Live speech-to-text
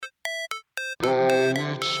How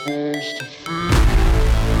it's supposed to feel.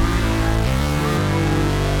 How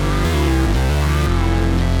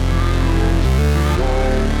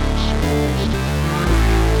it's supposed to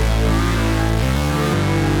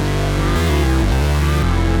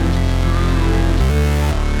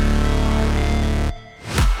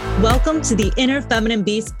Welcome to the Inner Feminine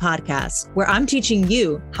Beast podcast, where I'm teaching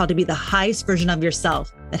you how to be the highest version of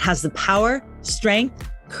yourself that has the power,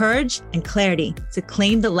 strength, courage, and clarity to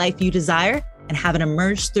claim the life you desire and have it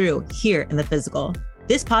emerge through here in the physical.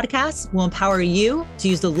 This podcast will empower you to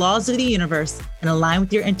use the laws of the universe and align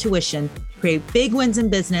with your intuition to create big wins in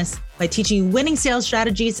business by teaching you winning sales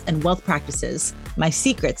strategies and wealth practices, my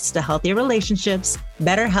secrets to healthier relationships,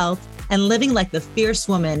 better health, and living like the fierce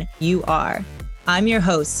woman you are. I'm your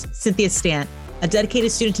host, Cynthia Stant, a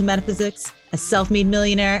dedicated student to metaphysics, a self-made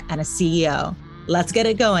millionaire, and a CEO. Let's get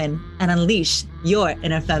it going and unleash your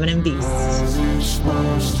inner feminine beast. How it's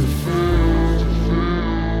supposed to feel.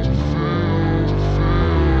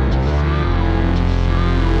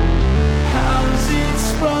 How's it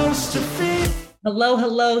supposed to feel?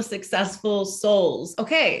 Hello, successful souls.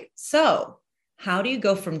 Okay, so how do you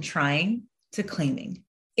go from trying to claiming?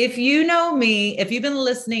 If you know me, if you've been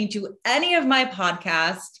listening to any of my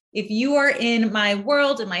podcasts, if you are in my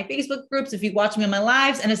world, in my Facebook groups, if you watch me on my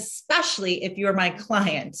lives, and especially if you're my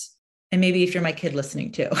client, and maybe if you're my kid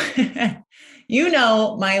listening too, you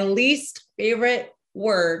know my least favorite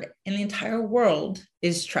word in the entire world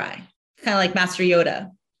is try. Kind of like Master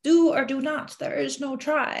Yoda. Do or do not. There is no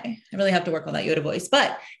try. I really have to work on that Yoda voice,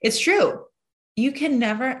 but it's true. You can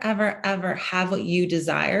never, ever have what you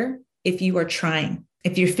desire if you are trying.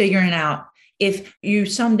 If you're figuring out, if you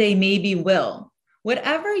someday maybe will,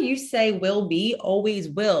 whatever you say will be, always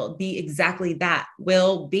will be exactly that,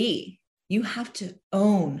 will be. You have to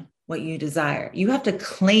own what you desire. You have to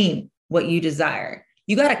claim what you desire.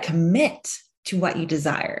 You got to commit to what you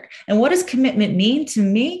desire. And what does commitment mean? To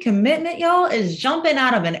me, commitment, y'all, is jumping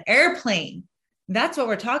out of an airplane. That's what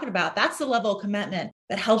we're talking about. That's the level of commitment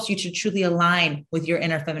that helps you to truly align with your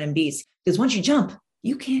inner feminine beast. Because once you jump,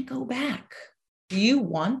 you can't go back. Do you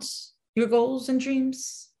want your goals and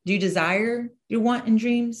dreams? Do you desire your want and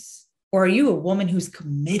dreams? Or are you a woman who's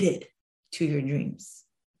committed to your dreams?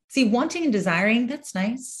 See, wanting and desiring, that's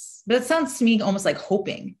nice, but it sounds to me almost like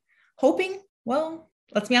hoping. Hoping, well,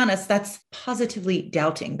 let's be honest, that's positively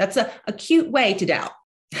doubting. That's a cute way to doubt,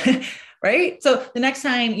 right? So the next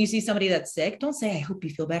time you see somebody that's sick, don't say, I hope you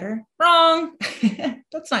feel better. Wrong.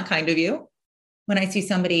 That's not kind of you. When I see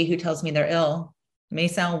somebody who tells me they're ill, it may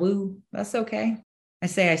sound woo, that's okay. I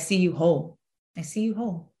say, I see you whole. I see you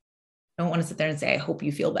whole. I don't want to sit there and say, I hope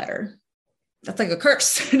you feel better. That's like a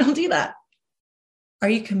curse. Don't do that. Are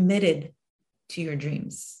you committed to your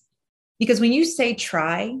dreams? Because when you say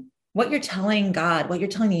try, what you're telling God, what you're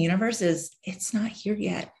telling the universe is, it's not here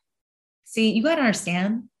yet. See, you got to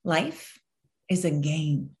understand, life is a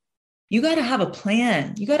game. You got to have a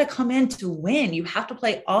plan. You got to come in to win. You have to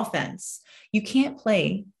play offense. You can't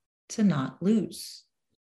play to not lose.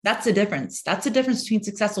 That's the difference. That's the difference between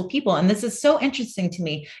successful people. And this is so interesting to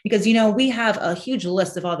me because, you know, we have a huge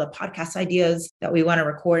list of all the podcast ideas that we want to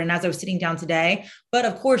record. And as I was sitting down today, but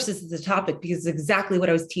of course, this is a topic because it's exactly what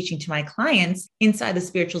I was teaching to my clients inside the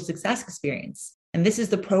spiritual success experience. And this is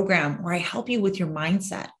the program where I help you with your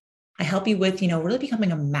mindset. I help you with, really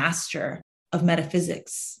becoming a master of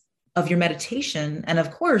metaphysics, of your meditation, and of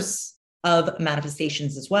course, of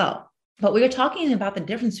manifestations as well. But we were talking about the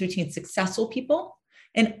difference between successful people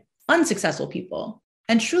and unsuccessful people.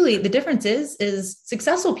 And truly the difference is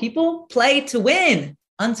successful people play to win.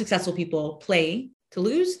 Unsuccessful people play to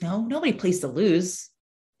lose. No, nobody plays to lose.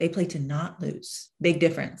 They play to not lose. Big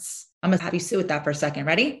difference. I'm going to have you sit with that for a second.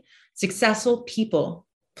 Ready? Successful people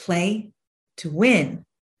play to win.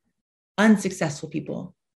 Unsuccessful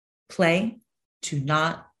people play to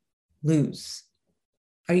not lose.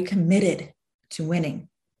 Are you committed to winning?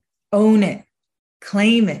 Own it.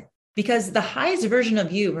 Claim it. Because the highest version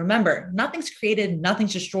of you, remember, nothing's created,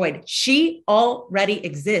 nothing's destroyed. She already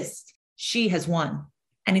exists. She has won.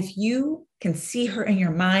 And if you can see her in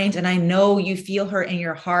your mind, and I know you feel her in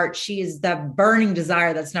your heart, she is that burning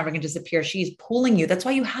desire that's never going to disappear. She's pulling you. That's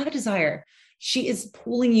why you have a desire. She is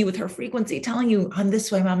pulling you with her frequency, telling you, I'm this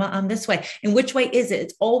way, mama, I'm this way. And which way is it?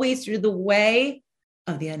 It's always through the way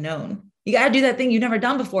of the unknown. You got to do that thing you've never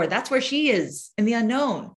done before. That's where she is, in the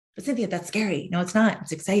unknown. But Cynthia, that's scary. No, it's not.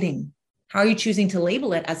 It's exciting. How are you choosing to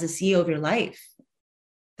label it as the CEO of your life?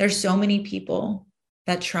 There's so many people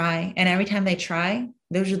that try, and every time they try,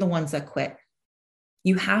 those are the ones that quit.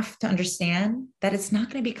 You have to understand that it's not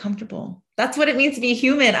going to be comfortable. That's what it means to be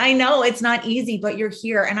human. I know it's not easy, but you're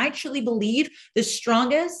here. And I truly believe the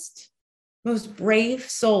strongest most brave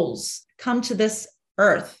souls come to this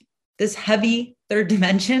earth, this heavy third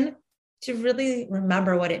dimension, to really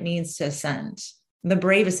remember what it means to ascend. The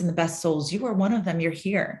bravest and the best souls, you are one of them, you're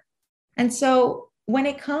here. And so when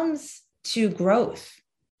it comes to growth,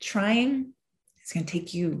 trying, it's going to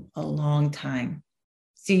take you a long time.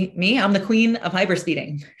 See, me, I'm the queen of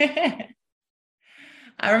hyperspeeding.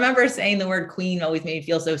 I remember saying the word queen always made me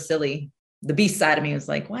feel so silly. The beast side of me was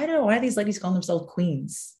like, why do these ladies call themselves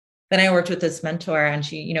queens? Then I worked with this mentor and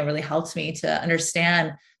she, really helped me to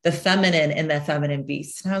understand the feminine in the feminine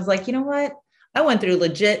beast. And I was like, you know what? I went through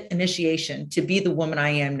legit initiation to be the woman I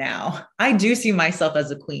am now. I do see myself as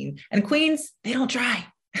a queen, and queens, they don't try.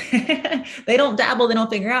 They don't dabble. They don't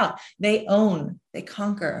figure out. They own, they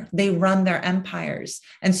conquer, they run their empires.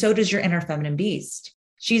 And so does your inner feminine beast.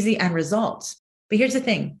 She's the end result. But here's the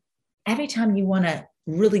thing. Every time you want to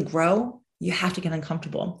really grow, you have to get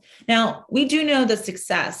uncomfortable. Now, we do know that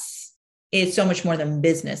success is so much more than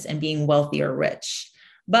business and being wealthy or rich.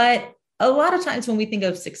 But a lot of times when we think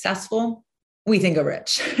of successful, we think of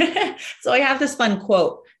rich. So I have this fun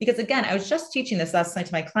quote because, again, I was just teaching this last night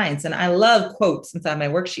to my clients, and I love quotes inside my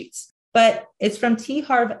worksheets, but it's from T.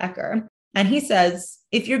 Harv Eker. And he says,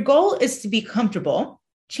 if your goal is to be comfortable,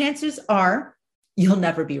 chances are you'll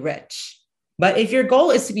never be rich. But if your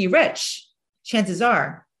goal is to be rich, chances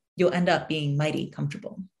are you'll end up being mighty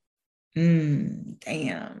comfortable.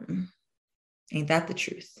 Damn. Ain't that the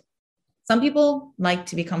truth? Some people like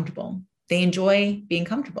to be comfortable. They enjoy being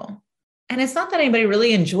comfortable. And it's not that anybody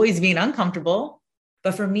really enjoys being uncomfortable,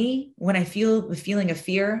 but for me, when I feel the feeling of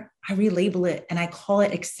fear, I relabel it and I call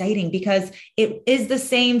it exciting because it is the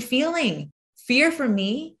same feeling. Fear for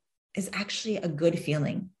me is actually a good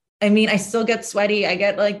feeling. I mean, I still get sweaty. I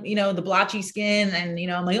get the blotchy skin and,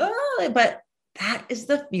 I'm like, oh, but that is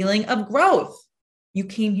the feeling of growth. You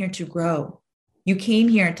came here to grow. You came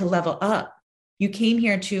here to level up. You came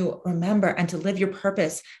here to remember and to live your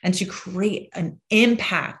purpose and to create an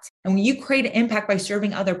impact. And when you create an impact by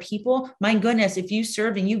serving other people, my goodness, if you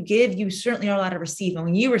serve and you give, you certainly are allowed to receive. And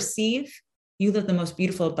when you receive, you live the most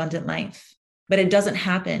beautiful, abundant life. But it doesn't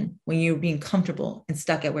happen when you're being comfortable and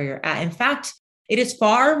stuck at where you're at. In fact, it is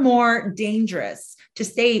far more dangerous to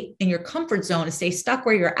stay in your comfort zone, to stay stuck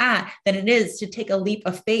where you're at, than it is to take a leap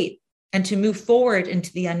of faith and to move forward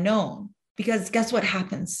into the unknown. Because guess what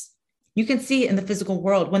happens? You can see it in the physical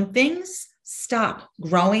world. When things stop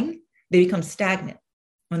growing, they become stagnant.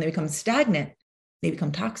 When they become stagnant, they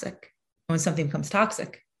become toxic. And when something becomes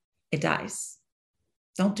toxic, it dies.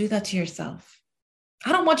 Don't do that to yourself.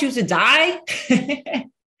 I don't want you to die.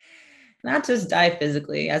 Not just die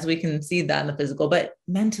physically, as we can see that in the physical, but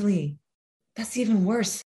mentally. That's even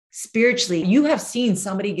worse. Spiritually, you have seen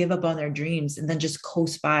somebody give up on their dreams and then just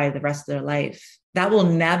coast by the rest of their life. That will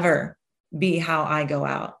never be how I go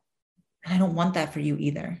out. And I don't want that for you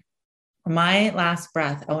either. For my last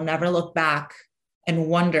breath, I will never look back and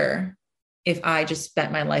wonder if I just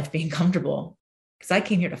spent my life being comfortable, because I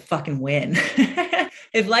came here to fucking win.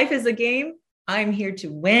 If life is a game, I'm here to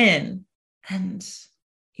win. And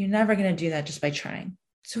you're never going to do that just by trying.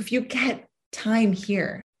 So if you get time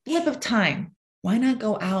here, blip of time, why not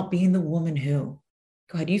go out being the woman who?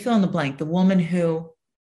 Go ahead, you fill in the blank. The woman who,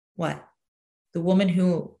 what? The woman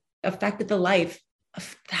who affected the life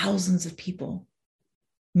of thousands of people,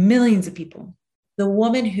 millions of people. The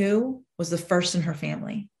woman who was the first in her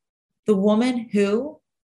family. The woman who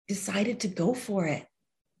decided to go for it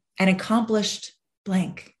and accomplished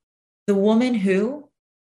blank. The woman who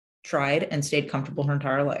tried and stayed comfortable her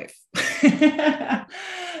entire life.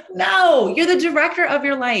 No, you're the director of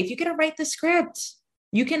your life. You get to write the script.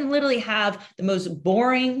 You can literally have the most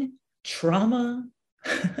boring, trauma,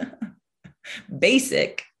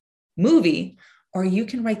 basic movie, or you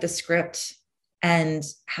can write the script and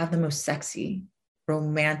have the most sexy,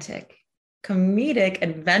 romantic, comedic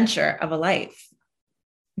adventure of a life.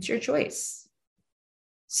 It's your choice.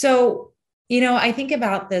 So, I think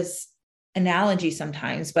about this analogy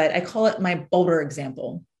sometimes, but I call it my boulder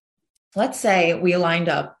example. Let's say we lined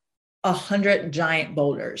up 100 giant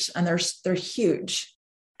boulders and they're huge,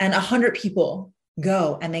 and 100 people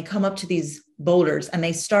go and they come up to these boulders and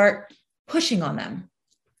they start pushing on them.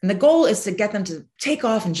 And the goal is to get them to take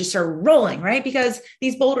off and just start rolling, right? Because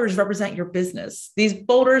these boulders represent your business. These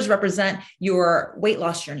boulders represent your weight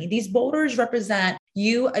loss journey. These boulders represent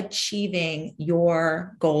you achieving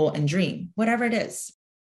your goal and dream, whatever it is.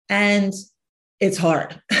 And it's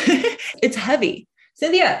hard. It's heavy.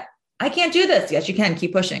 Cynthia, I can't do this. Yes, you can.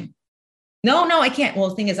 Keep pushing. No, I can't. Well,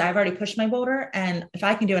 the thing is, I've already pushed my boulder, and if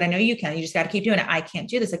I can do it, I know you can. You just got to keep doing it. I can't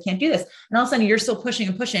do this. I can't do this. And all of a sudden you're still pushing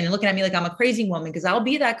and pushing and looking at me like I'm a crazy woman, because I'll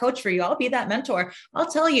be that coach for you. I'll be that mentor.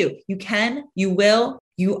 I'll tell you, you can, you will,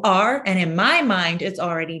 you are. And in my mind, it's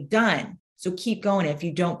already done. So keep going. If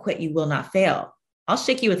you don't quit, you will not fail. I'll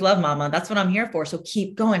shake you with love, mama. That's what I'm here for. So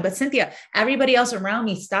keep going. But Cynthia, everybody else around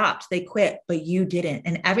me stopped. They quit, but you didn't.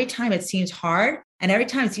 And every time it seems hard and every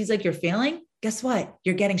time it seems like you're failing, guess what?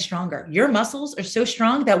 You're getting stronger. Your muscles are so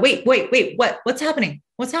strong that wait, what's happening?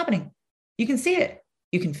 What's happening? You can see it.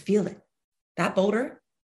 You can feel it. That boulder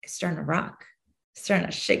is starting to rock. It's starting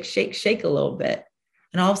to shake a little bit.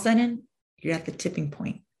 And all of a sudden you're at the tipping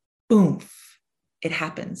point. Boom. It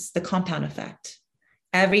happens. The compound effect.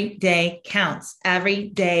 Every day counts. Every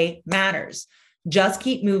day matters. Just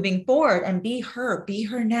keep moving forward and be her. Be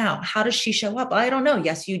her now. How does she show up? I don't know.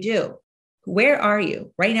 Yes, you do. Where are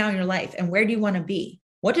you right now in your life? And where do you want to be?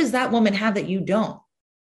 What does that woman have that you don't?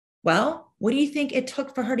 Well, what do you think it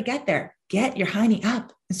took for her to get there? Get your hiney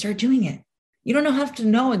up and start doing it. You don't have to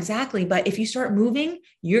know exactly, but if you start moving,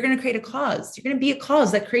 you're going to create a cause. You're going to be a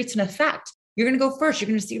cause that creates an effect. You're going to go first. You're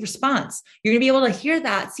going to see a response. You're going to be able to hear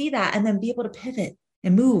that, see that, and then be able to pivot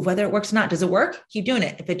and move, whether it works or not. Does it work? Keep doing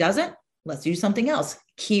it. If it doesn't, let's do something else.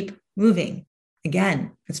 Keep moving.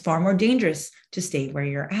 Again, it's far more dangerous to stay where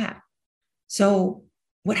you're at. So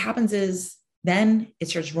what happens is then it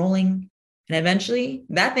starts rolling, and eventually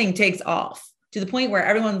that thing takes off to the point where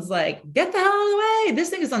everyone's like, get the hell out of the way. This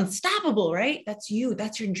thing is unstoppable, right? That's you.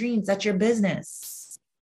 That's your dreams. That's your business.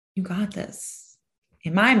 You got this.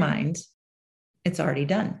 In my mind, it's already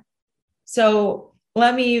done. So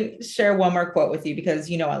let me share one more quote with you because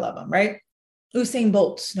you know I love him, right? Usain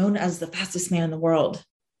Bolt, known as the fastest man in the world.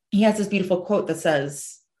 He has this beautiful quote that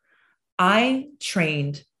says, I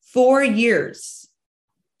trained 4 years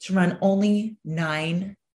to run only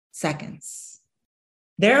 9 seconds.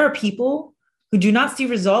 There are people who do not see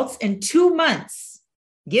results in 2 months,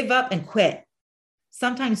 give up and quit.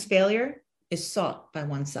 Sometimes failure is sought by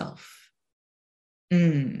oneself.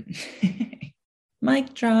 Mic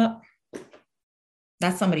drop.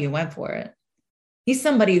 That's somebody who went for it. He's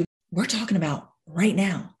somebody we're talking about right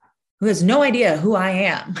now who has no idea who I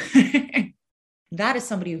am. That is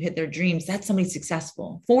somebody who hit their dreams. That's somebody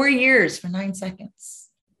successful. 4 years for 9 seconds.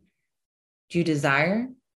 Do you desire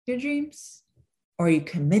your dreams or are you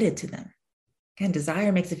committed to them? Again,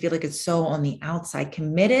 desire makes it feel like it's so on the outside.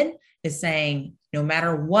 Committed is saying, no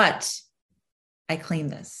matter what, I claim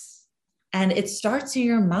this. And it starts in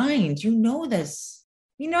your mind. You know this.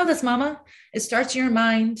 You know this, mama. It starts in your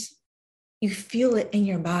mind. You feel it in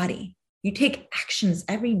your body. You take actions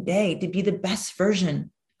every day to be the best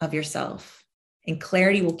version of yourself. And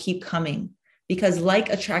clarity will keep coming because like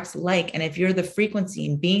attracts like. And if you're the frequency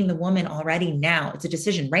and being the woman already now, it's a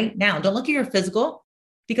decision right now. Don't look at your physical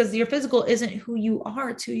because your physical isn't who you are,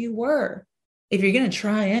 it's who you were. If you're going to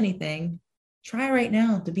try anything, try right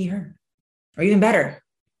now to be her. Or even better,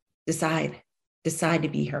 decide to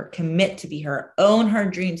be her, commit to be her, own her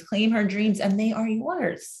dreams, claim her dreams, and they are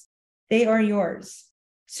yours. They are yours.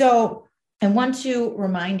 So I want to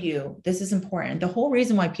remind you, this is important. The whole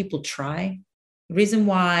reason why people try, the reason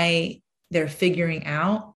why they're figuring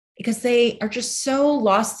out, because they are just so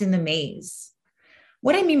lost in the maze.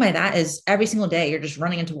 What I mean by that is every single day you're just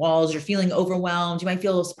running into walls, you're feeling overwhelmed, you might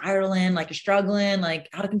feel spiraling, like you're struggling, like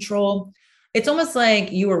out of control. It's almost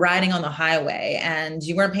like you were riding on the highway and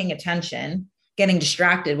you weren't paying attention, getting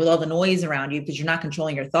distracted with all the noise around you because you're not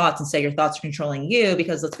controlling your thoughts, and say your thoughts are controlling you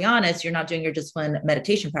because let's be honest, you're not doing your disciplined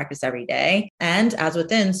meditation practice every day. And as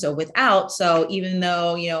within, so without. So even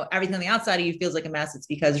though, everything on the outside of you feels like a mess, it's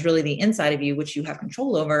because really the inside of you, which you have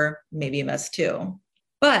control over, may be a mess too.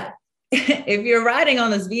 But if you're riding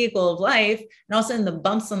on this vehicle of life and all of a sudden the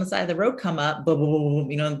bumps on the side of the road come up, boom, boom,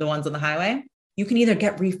 boom, the ones on the highway, you can either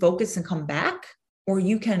get refocused and come back, or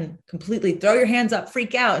you can completely throw your hands up,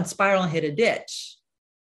 freak out, and spiral and hit a ditch.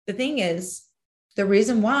 The thing is, the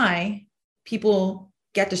reason why people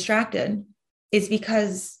get distracted is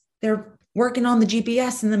because they're working on the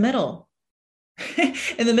GPS in the middle.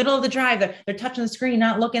 In the middle of the drive, they're touching the screen,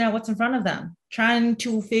 not looking at what's in front of them, trying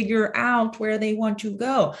to figure out where they want to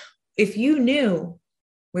go. If you knew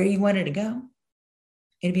where you wanted to go,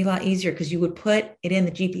 it'd be a lot easier because you would put it in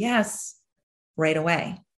the GPS right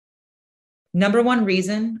away. Number one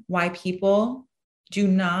reason why people do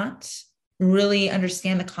not really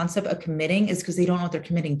understand the concept of committing is because they don't know what they're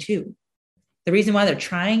committing to. The reason why they're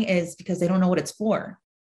trying is because they don't know what it's for.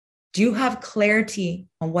 Do you have clarity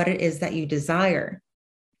on what it is that you desire?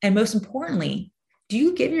 And most importantly, do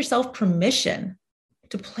you give yourself permission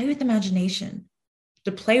to play with imagination,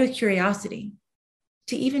 to play with curiosity?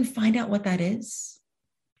 to even find out what that is?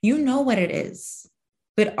 You know what it is,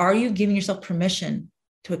 but are you giving yourself permission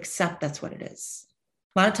to accept that's what it is?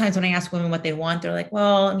 A lot of times when I ask women what they want, they're like,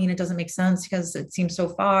 well, I mean, it doesn't make sense because it seems so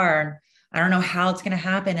far. And I don't know how it's going to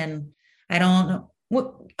happen. And I don't know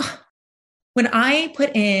what, when I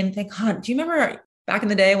put in, thank God, do you remember back in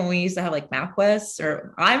the day when we used to have like MapQuest?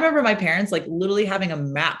 Or I remember my parents like literally having a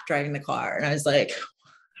map driving the car. And I was like,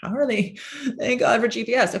 how are they? Thank God for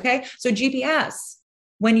GPS. Okay. So GPS,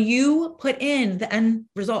 when you put in the end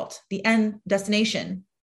result, the end destination,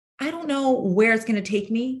 I don't know where it's going to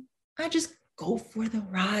take me. I just go for the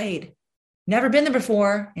ride. Never been there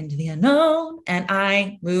before, into the unknown, and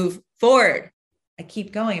I move forward. I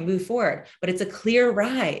keep going and move forward, but it's a clear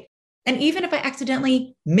ride. And even if I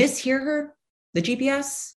accidentally mishear her, the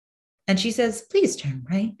GPS, and she says, please turn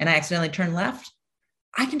right, and I accidentally turn left,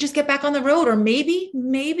 I can just get back on the road. Or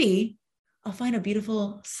maybe I'll find a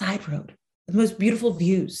beautiful side road, the most beautiful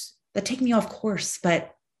views that take me off course,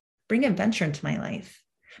 but bring adventure into my life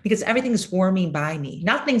because everything's swarming by me.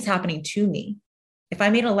 Nothing's happening to me. If I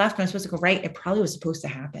made a left and I'm supposed to go right, it probably was supposed to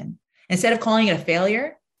happen. Instead of calling it a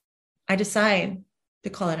failure, I decide to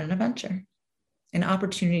call it an adventure, an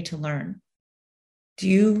opportunity to learn. Do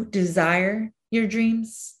you desire your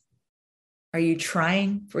dreams? Are you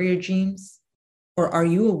trying for your dreams? Or are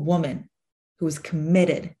you a woman who is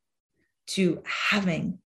committed to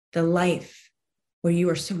having the life where you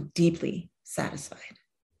are so deeply satisfied?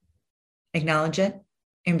 Acknowledge it,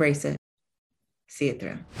 embrace it, see it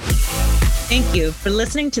through. Thank you for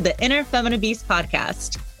listening to the Inner Feminine Beast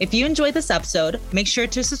podcast. If you enjoyed this episode, make sure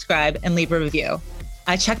to subscribe and leave a review.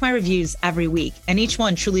 I check my reviews every week, and each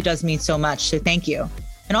one truly does mean so much, so thank you.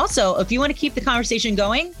 And also, if you want to keep the conversation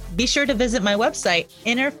going, be sure to visit my website,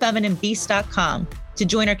 innerfemininebeast.com, to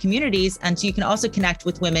join our communities, and so you can also connect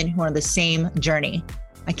with women who are on the same journey.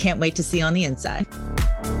 I can't wait to see you on the inside.